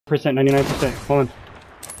99%. Hold on.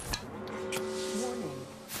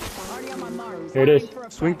 Here it is.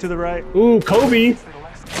 Swing to the right. Ooh, Kobe.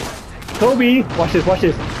 Kobe. Watch this. Watch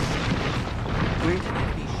this.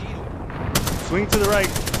 Swing to the right.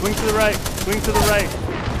 Swing to the right. Swing to the right.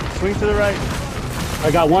 Swing to the right.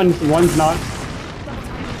 I got one. One's knocked.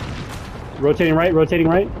 Rotating right. Rotating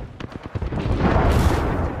right.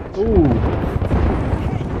 Ooh.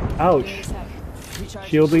 Ouch.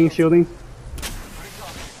 Shielding. Shielding.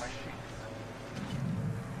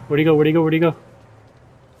 Where'd he go? Where'd he go? Where'd he go?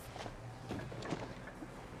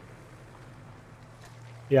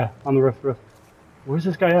 Yeah, on the roof. Where's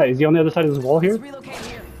this guy at? Is he on the other side of this wall here? They're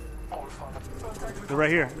right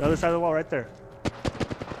here. The other side of the wall, right there.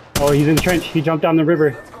 Oh, he's in the trench. He jumped down the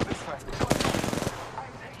river.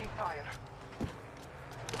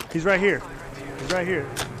 He's right here. He's right here.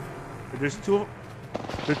 There's two of them.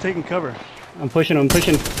 They're taking cover. I'm pushing him.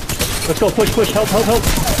 Pushing. Let's go. Push. Push. Help. Help. Help.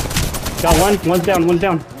 Got one. One's down. One's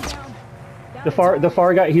down. The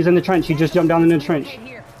far guy. He's in the trench. He just jumped down in the trench.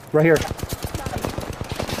 Right here.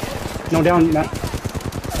 No, down. Matt.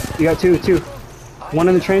 You got two. One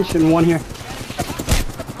in the trench and one here.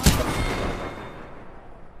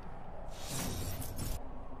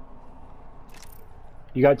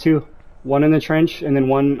 You got two. One in the trench and then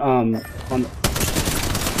one on the...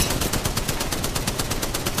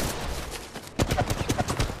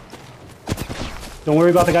 Don't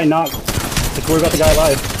worry about the guy knocked. Just worry about the guy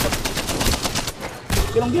alive.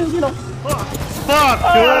 Get him, get him, get him. Fuck, dude.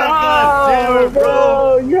 God damn it,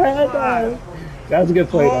 bro. You had that. That was a good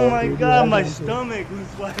play. Oh my god, my stomach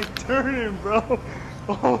was like turning, bro.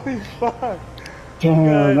 Holy fuck.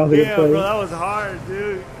 Damn, that was a good play. Bro, that was hard,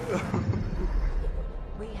 dude.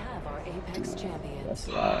 We have our Apex champions. That's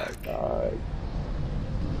right, dog.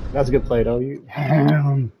 That's a good play, though. You.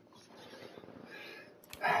 Damn.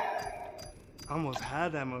 I almost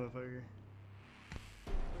had that motherfucker.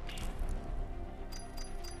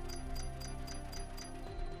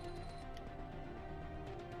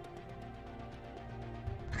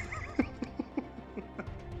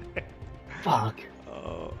 Fuck.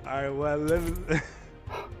 Oh, alright, well, let me...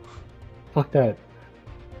 Fuck that.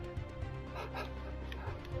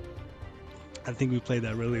 I think we played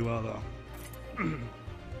that really well, though.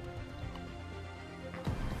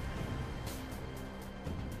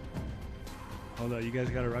 Hold on, you guys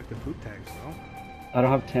gotta rock the poop tags, bro. I don't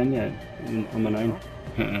have 10 yet. I'm a 9. I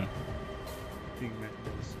think it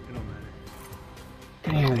don't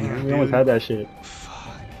matter. Damn, we almost had that shit.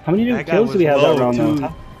 Fuck. How many That guy kills do we have was that low, round, dude.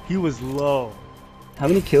 though? He was low. How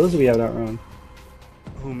many kills do we have that round?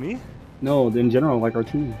 Who, me? No, in general, like our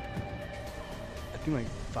team. I think like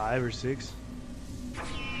 5 or 6.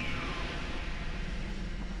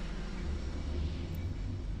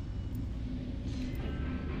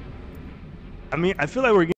 I mean, I feel like we're